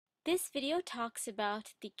This video talks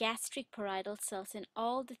about the gastric parietal cells and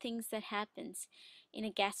all the things that happens in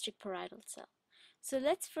a gastric parietal cell. So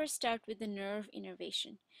let's first start with the nerve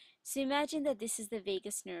innervation. So imagine that this is the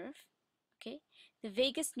vagus nerve. Okay, the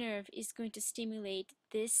vagus nerve is going to stimulate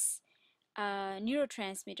this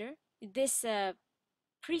neurotransmitter, this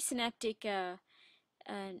presynaptic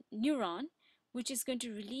neuron, which is going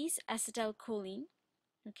to release acetylcholine.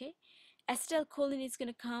 Okay, acetylcholine is going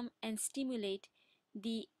to come and stimulate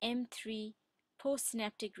the M3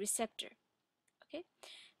 postsynaptic receptor. Okay,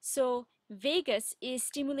 so vagus is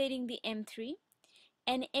stimulating the M3,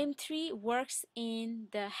 and M3 works in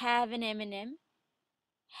the have and M and M.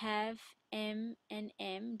 Have M and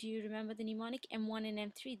M. Do you remember the mnemonic M1 and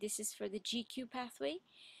M3? This is for the GQ pathway.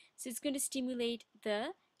 So it's going to stimulate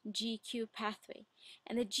the GQ pathway,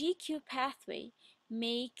 and the GQ pathway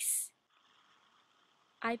makes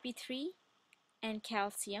IP3 and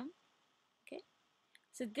calcium. Okay,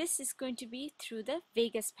 so this is going to be through the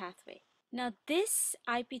vagus pathway. Now this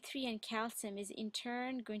IP3 and calcium is in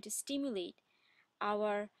turn going to stimulate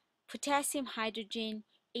our potassium hydrogen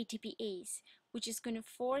ATPase, which is going to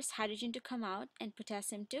force hydrogen to come out and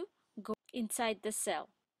potassium to go inside the cell.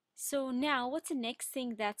 So now what's the next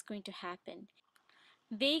thing that's going to happen?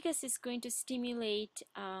 Vagus is going to stimulate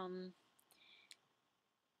the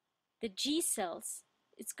G cells.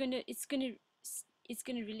 It's going to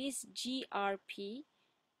release GRP,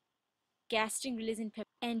 gastrin releasing peptide,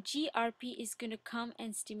 and GRP is going to come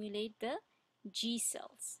and stimulate the G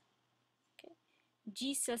cells. Okay,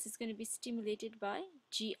 G cells is going to be stimulated by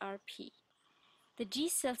GRP. The G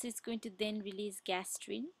cells is going to then release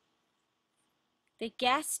gastrin. The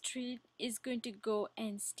gastrin is going to go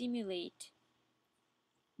and stimulate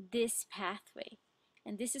this pathway,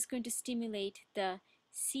 and this is going to stimulate the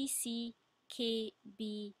CCKB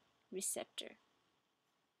receptor.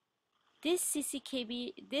 This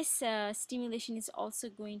stimulation is also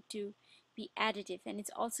going to be additive, and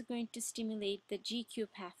it's also going to stimulate the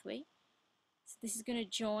GQ pathway. So this is going to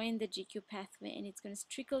join the GQ pathway, and it's going to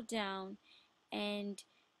trickle down and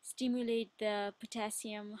stimulate the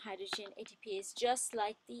potassium hydrogen ATPase just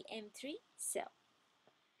like the M3 cell.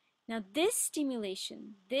 Now this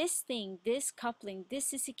stimulation, this coupling,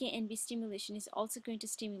 this CCK-NB stimulation is also going to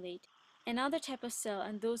stimulate another type of cell,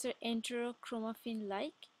 and those are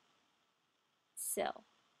enterochromaffin-like cell.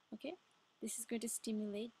 Okay, this is going to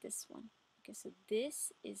stimulate this one. Okay, so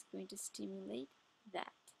this is going to stimulate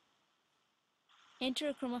that.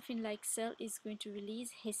 Enterochromaffin-like cell is going to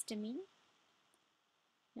release histamine.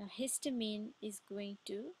 Now histamine is going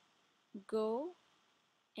to go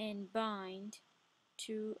and bind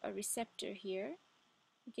to a receptor here.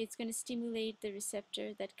 Okay, it's going to stimulate the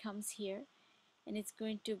receptor that comes here, and it's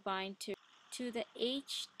going to bind to the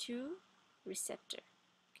H2 receptor.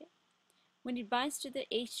 Okay, when it binds to the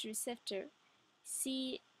H2 receptor,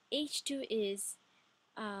 see, H2 is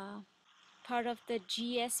part of the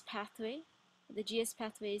GS pathway. The GS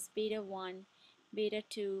pathway is beta 1, beta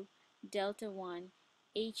 2, delta 1,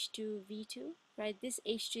 H2, V2, right? This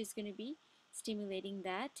H2 is going to be stimulating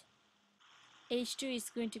that. H2 is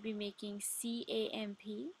going to be making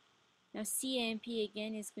CAMP. Now CAMP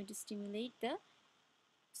again is going to stimulate the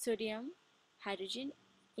sodium hydrogen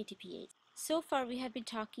ATPase. So far we have been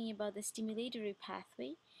talking about the stimulatory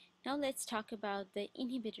pathway. Now let's talk about the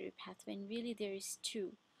inhibitory pathway, and really there is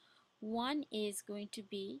two. One is going to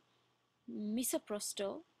be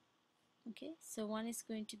misoprostol. Okay, so one is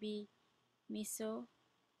going to be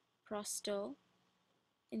misoprostol,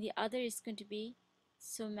 and the other is going to be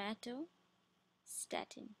somatostatin.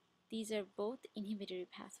 These are both inhibitory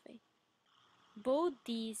pathway. Both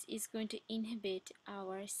these is going to inhibit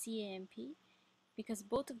our CAMP because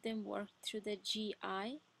both of them work through the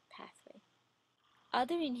GI pathway.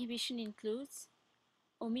 Other inhibition includes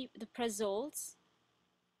the prazoles,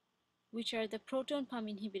 which are the proton pump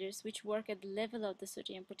inhibitors, which work at the level of the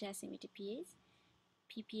sodium potassium ATPase,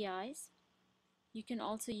 PPIs. You can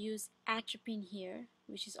also use atropine here,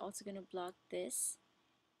 which is also going to block this.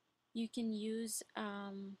 You can use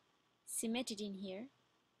cimetidine here,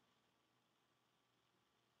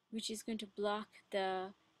 which is going to block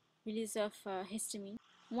the release of histamine.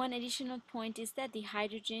 One additional point is that the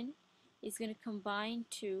hydrogen is going to combine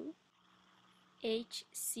to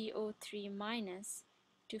HCO3 minus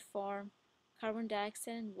to form carbon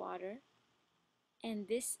dioxide and water, and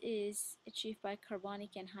this is achieved by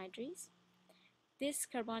carbonic anhydrase. This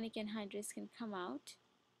carbonic anhydrase can come out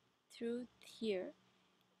through here,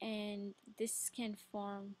 and this can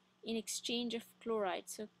form in exchange of chloride.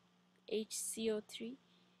 So HCO3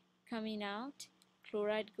 coming out,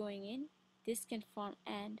 chloride going in, this can form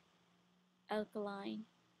an alkaline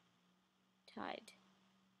tide.